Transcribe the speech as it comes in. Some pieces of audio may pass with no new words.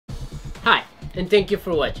and thank you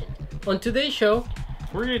for watching. On today's show,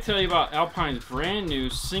 we're going to tell you about Alpine's brand new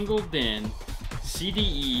single DIN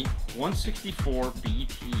CDE 164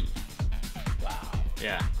 BT. wow.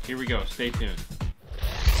 Yeah, here we go. Stay tuned.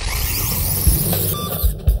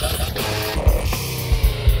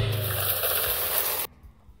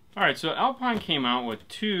 Alright, so Alpine came out with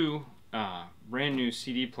two brand new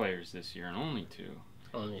CD players this year, and only two.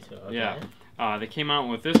 Only two, okay. Yeah. They came out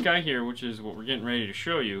with this guy here, which is what we're getting ready to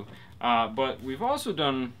show you. But we've also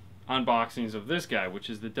done unboxings of this guy, which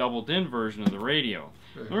is the double DIN version of the radio.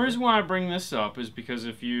 The reason why I bring this up is because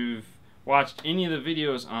if you've watched any of the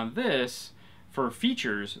videos on this, for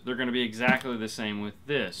features, they're going to be exactly the same with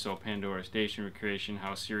this. So Pandora station recreation,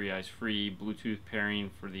 how Siri is free, Bluetooth pairing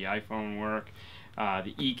for the iPhone work,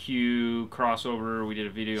 the EQ crossover, we did a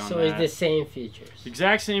video on that. So it's the same features.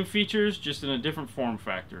 Exact same features, just in a different form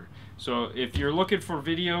factor. So if you're looking for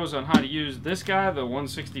videos on how to use this guy, the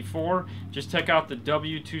 164, just check out the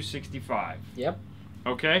W265. Yep.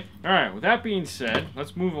 Okay? Alright, with that being said,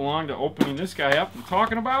 let's move along to opening this guy up and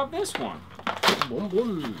talking about this one. Boom,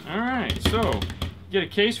 boom. Alright, so get a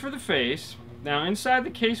case for the face. Now inside the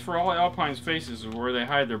case for all Alpine's faces is where they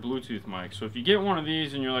hide their Bluetooth mic. So if you get one of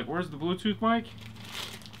these and you're like, where's the Bluetooth mic?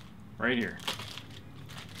 Right here.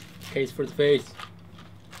 Case for the face.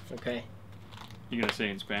 Okay. You gonna say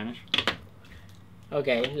it in Spanish?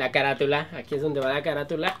 Okay, la carátula. Aquí es donde va la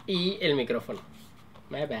carátula y el micrófono.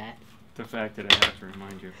 My bad. The fact that I have to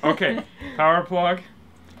remind you. Okay, power plug.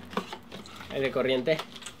 El de corriente.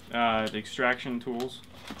 The extraction tools.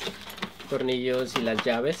 Tornillos y las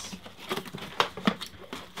llaves.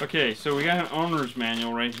 Okay, so we got an owner's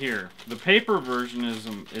manual right here. The paper version is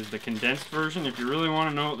the condensed version. If you really want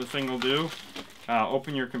to know what the thing will do,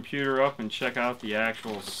 open your computer up and check out the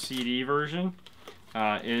actual CD version.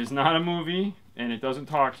 It is not a movie, and it doesn't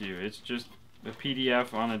talk to you. It's just a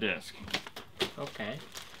PDF on a disc. Okay.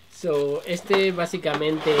 So, este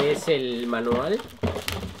básicamente es el manual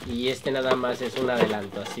y este nada más es un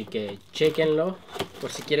adelanto, así que chequenlo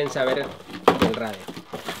por si quieren saber del radio.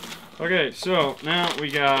 Okay, so now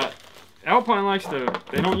we got Alpine likes to,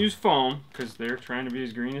 they don't use foam because they're trying to be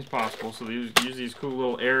as green as possible, so they use these cool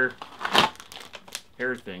little air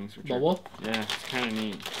things. Bubble? Yeah, it's kind of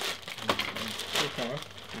neat. Okay.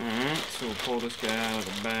 Alright, so we'll pull this guy out of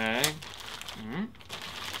the bag.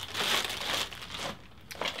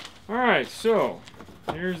 Alright, so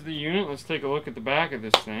here's the unit. Let's take a look at the back of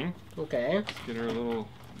this thing. Okay. Let's get our little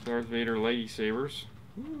Darth Vader lady sabers.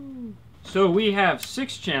 So we have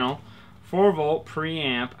 6-channel 4-volt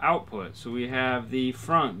preamp output. So we have the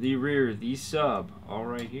front, the rear, the sub, all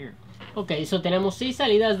right here. Ok, so tenemos 6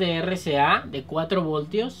 salidas de RCA de 4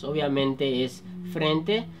 voltios. Obviamente es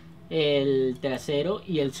frente, el trasero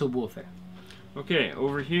y el subwoofer. Okay,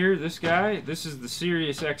 over here, this guy, this is the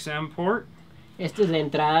Sirius XM port. Esta es la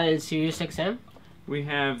entrada del Sirius XM. We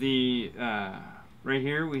have the, right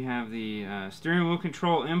here, we have the steering wheel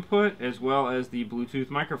control input as well as the Bluetooth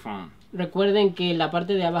microphone. Recuerden que en la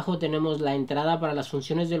parte de abajo tenemos la entrada para las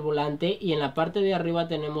funciones del volante y en la parte de arriba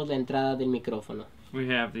tenemos la entrada del micrófono. We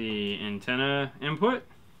have the antenna input.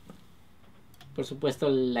 Por supuesto,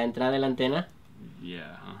 la entrada de la antena.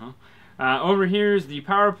 Yeah, over here is the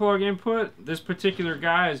power plug input. This particular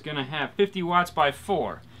guy is going to have 50 watts by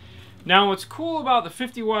 4. Now what's cool about the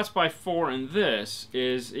 50 watts by 4 in this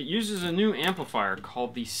is it uses a new amplifier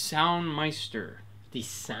called the Soundmeister. The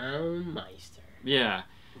Soundmeister. Yeah.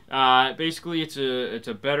 Basically it's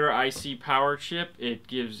a better IC power chip. It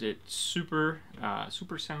gives it super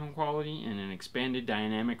sound quality and an expanded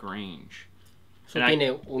dynamic range. So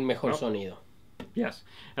tiene un mejor sonido. Yes,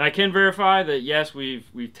 and I can verify that yes, we've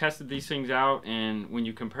tested these things out, and when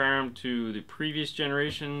you compare them to the previous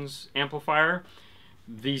generation's amplifier,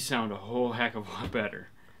 these sound a whole heck of a lot better.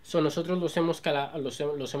 So nosotros los hemos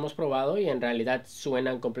probado y en realidad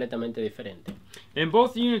suenan completamente diferente. And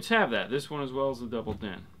both units have that, this one as well as the double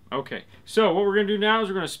DIN. Okay, so what we're going to do now is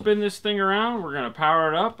we're going to spin this thing around, we're going to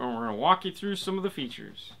power it up, and we're going to walk you through some of the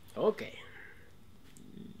features. Okay.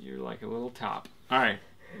 You're like a little top. Alright.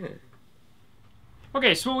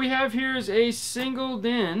 Okay, so what we have here is a single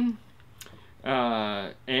DIN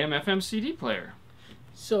AM/FM CD player.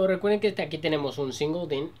 So recuerden que aquí tenemos un single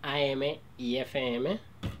DIN AM y FM.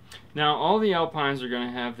 Now all the Alpines are going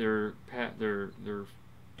to have their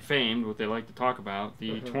famed, what they like to talk about,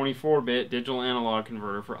 the 24-bit digital analog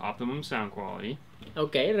converter for optimum sound quality.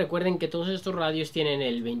 Ok, recuerden que todos estos radios tienen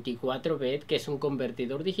el 24-bit, que es un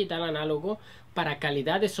convertidor digital análogo para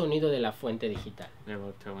calidad de sonido de la fuente digital. They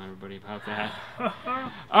love telling everybody about that.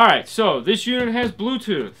 Alright, so this unit has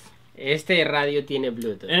Bluetooth. Este radio tiene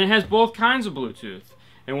Bluetooth. And it has both kinds of Bluetooth.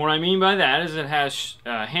 And what I mean by that is it has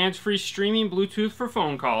hands-free streaming Bluetooth for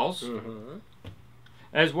phone calls,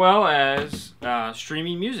 as well as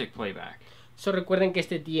streaming music playback. So recuerden que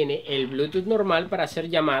este tiene el Bluetooth normal para hacer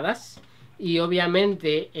llamadas y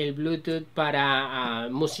obviamente el Bluetooth para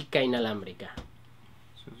música inalámbrica.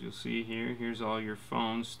 So as you'll see here, here's all your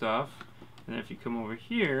phone stuff. And if you come over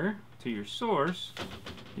here to your source,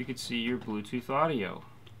 you can see your Bluetooth audio.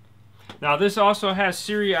 Now this also has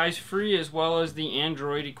Siri Eyes Free as well as the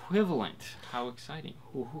Android equivalent. How exciting.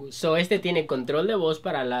 So este tiene control de voz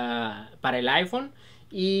para el iPhone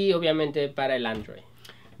y obviamente para el Android.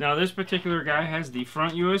 Now this particular guy has the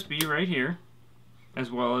front USB right here,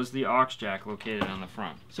 as well as the aux jack located on the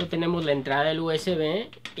front. So tenemos la entrada del USB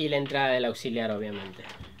y la entrada del auxiliar obviamente.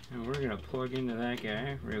 And we're going to plug into that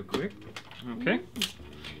guy real quick. Okay.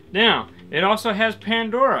 Now, it also has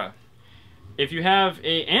Pandora. If you have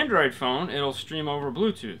an Android phone, it'll stream over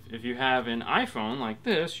Bluetooth. If you have an iPhone like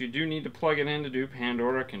this, you do need to plug it in to do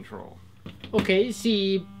Pandora control. Ok,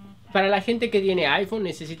 si para la gente que tiene iPhone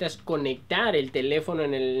necesitas conectar el teléfono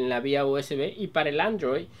en la vía USB y para el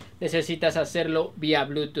Android necesitas hacerlo vía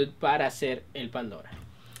Bluetooth para hacer el Pandora.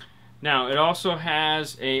 Now, it also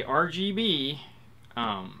has a RGB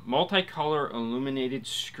multicolor illuminated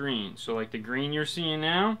screen. So like the green you're seeing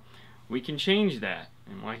now, we can change that.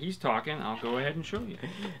 And while he's talking, I'll go ahead and show you.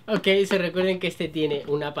 Ok, so recuerden que este tiene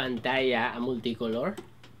una pantalla multicolor.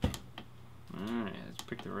 Alright, let's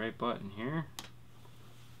pick the right button here.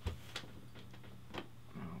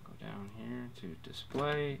 I'll go down here to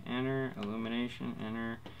display, enter, illumination,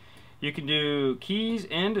 enter. You can do keys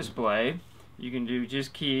and display. You can do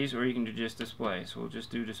just keys or you can do just display. So we'll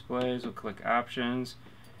just do displays, we'll click options,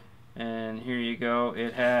 and here you go.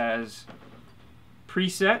 It has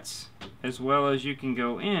presets, as well as you can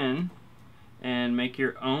go in and make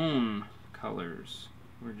your own colors.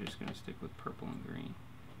 We're just going to stick with purple and green.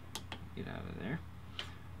 Get out of there.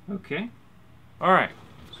 Okay. Alright,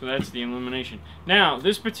 so that's the illumination. Now,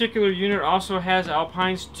 this particular unit also has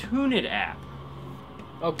Alpine's Tune It app.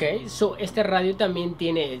 Ok, so este radio también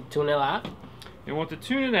tiene el Tune It app. And what the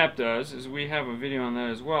Tune It app does, is we have a video on that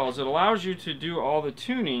as well, is it allows you to do all the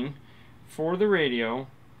tuning for the radio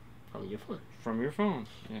From your phone. from your phone.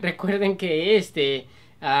 Yeah. Recuerden que este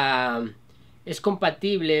es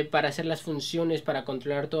compatible para hacer las funciones para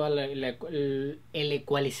controlar todo el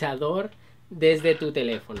ecualizador desde tu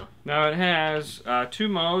teléfono. Now it has two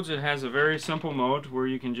modes. It has a very simple mode where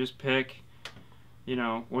you can just pick, you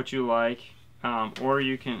know, what you like, or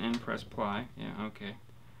you can press play. Yeah, okay.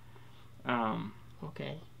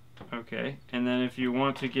 Okay. Okay, and then if you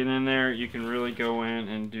want to get in there, you can really go in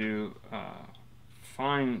and do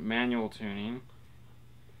fine manual tuning.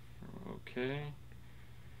 Okay.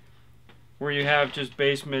 Where you have just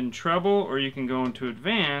bass, mid, and treble, or you can go into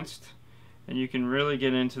advanced, and you can really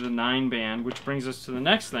get into the 9-band, which brings us to the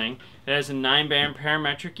next thing. It has a 9-band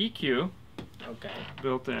parametric EQ. Okay.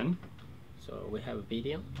 Built in. So we have a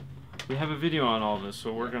video. We have a video on all this,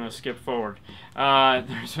 so we're going to skip forward.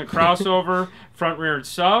 There's a crossover front rear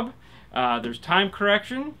sub. There's time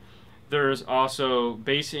correction. There's also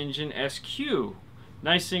bass engine SQ.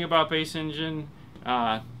 Nice thing about bass engine,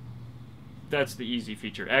 that's the easy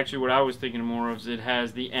feature. Actually, what I was thinking more of is it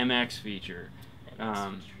has the MX feature.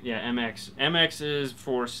 Yeah, MX. MX is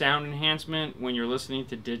for sound enhancement when you're listening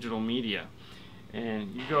to digital media.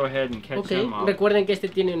 And you go ahead and catch them up. Recuerden que este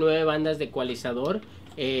tiene 9 bandas de ecualizador.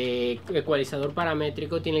 Ecualizador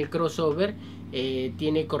paramétrico, tiene el crossover,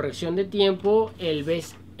 tiene corrección de tiempo, el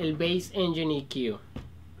bass engine EQ.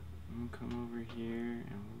 We'll come over here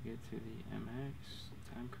and we'll get to the MX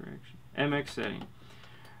time correction. MX setting.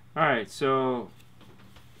 Alright, so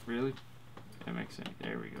really? MX setting.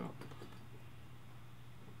 There we go.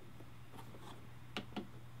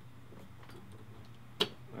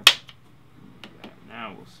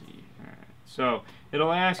 Now we'll see. Alright. So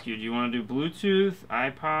it'll ask you, do you want to do Bluetooth,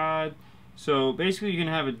 iPod? So basically you can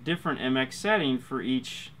have a different MX setting for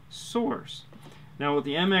each source. Now what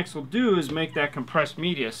the MX will do is make that compressed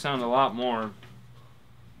media sound a lot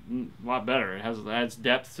better. It adds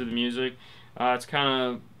depth to the music. It's kind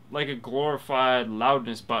of like a glorified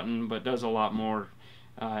loudness button, but does a lot more.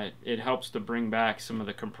 It helps to bring back some of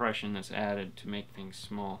the compression that's added to make things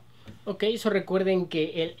small. Ok, so recuerden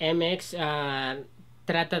que el MX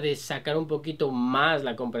trata de sacar un poquito más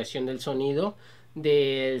la compresión del sonido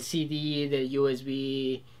del CDE, del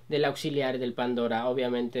USB, del auxiliar, del Pandora,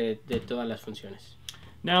 obviamente de todas las funciones.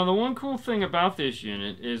 Now the one cool thing about this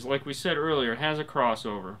unit is, like we said earlier, it has a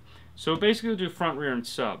crossover. So basically it'll do front, rear, and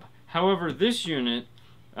sub. However, this unit,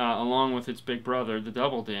 along with its big brother, the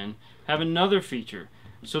double din, have another feature.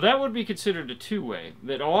 So that would be considered a two-way.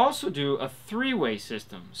 That'll also do a three-way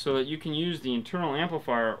system, so that you can use the internal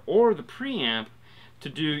amplifier or the preamp to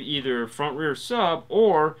do either front rear sub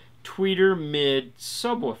or tweeter mid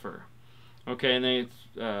subwoofer. Okay, and they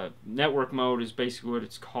network mode is basically what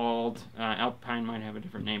it's called. Alpine might have a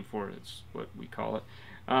different name for it. It's what we call it.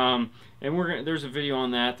 And there's a video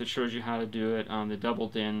on that shows you how to do it on the double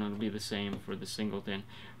DIN. It'll be the same for the single DIN.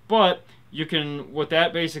 But you can, what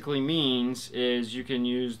that basically means is you can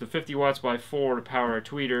use the 50 watts by 4 to power a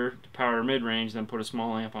tweeter, to power a mid-range, then put a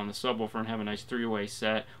small amp on the subwoofer and have a nice three-way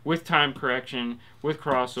set with time correction, with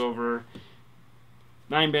crossover,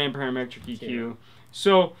 9-band parametric EQ. Sí.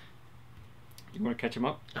 So, you want to catch them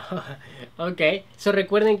up? Ok, so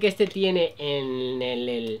recuerden que este tiene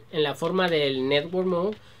en la forma del Network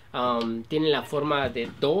Mode, tiene la forma de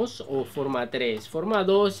 2 o forma 3. Forma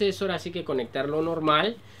 2 es ahora sí que conectarlo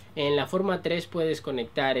normal. En la forma 3 puedes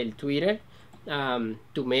conectar el tweeter,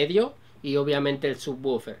 tu medio y obviamente el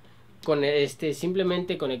subwoofer. Con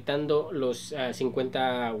simplemente conectando los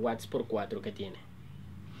 50 watts por 4 que tiene.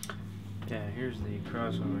 Yeah, here's the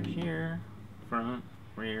crossover here, front,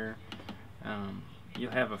 rear.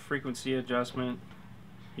 You'll have a frequency adjustment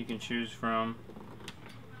you can choose from.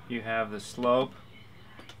 You have the slope,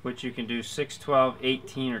 which you can do 6, 12,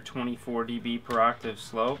 18, or 24 dB per octave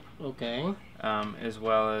slope. Okay. As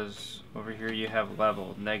well as over here you have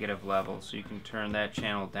level, negative level, so you can turn that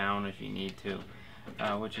channel down if you need to,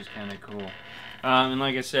 which is kind of cool. And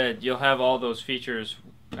like I said, you'll have all those features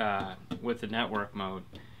with the network mode.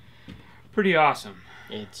 Pretty awesome.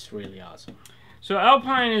 It's really awesome. So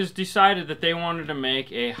Alpine has decided that they wanted to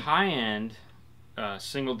make a high-end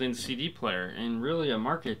single DIN CD player, and really a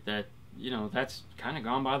market that, you know, that's kind of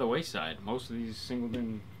gone by the wayside. Most of these single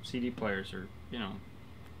DIN CD players are, you know,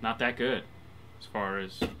 not that good. As far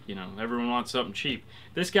as, you know, everyone wants something cheap.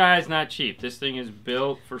 This guy is not cheap. This thing is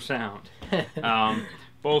built for sound.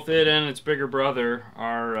 Both it and its bigger brother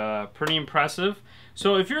are pretty impressive.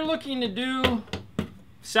 So if you're looking to do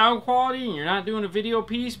sound quality and you're not doing a video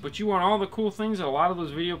piece, but you want all the cool things that a lot of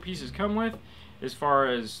those video pieces come with, as far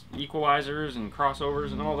as equalizers and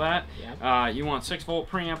crossovers and all that, yep. You want 6-volt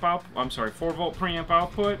preamp out. I'm sorry, 4-volt preamp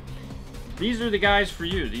output. These are the guys for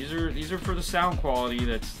you. These are for the sound quality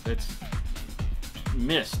that's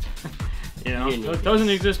missed. You know, it doesn't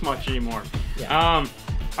exist much anymore. Yeah.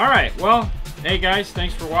 All right, well, hey guys,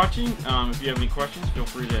 thanks for watching. If you have any questions, feel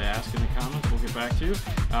free to ask in the comments. We'll get back to you.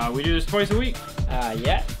 We do this twice a week.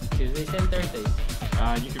 Yeah, Tuesdays and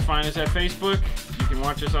Thursdays. You can find us at Facebook. You can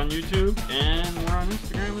watch us on YouTube, and we're on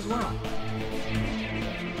Instagram as well.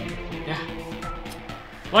 Yeah.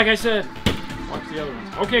 Like I said, watch the other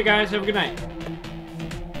ones. Okay, guys, have a good night.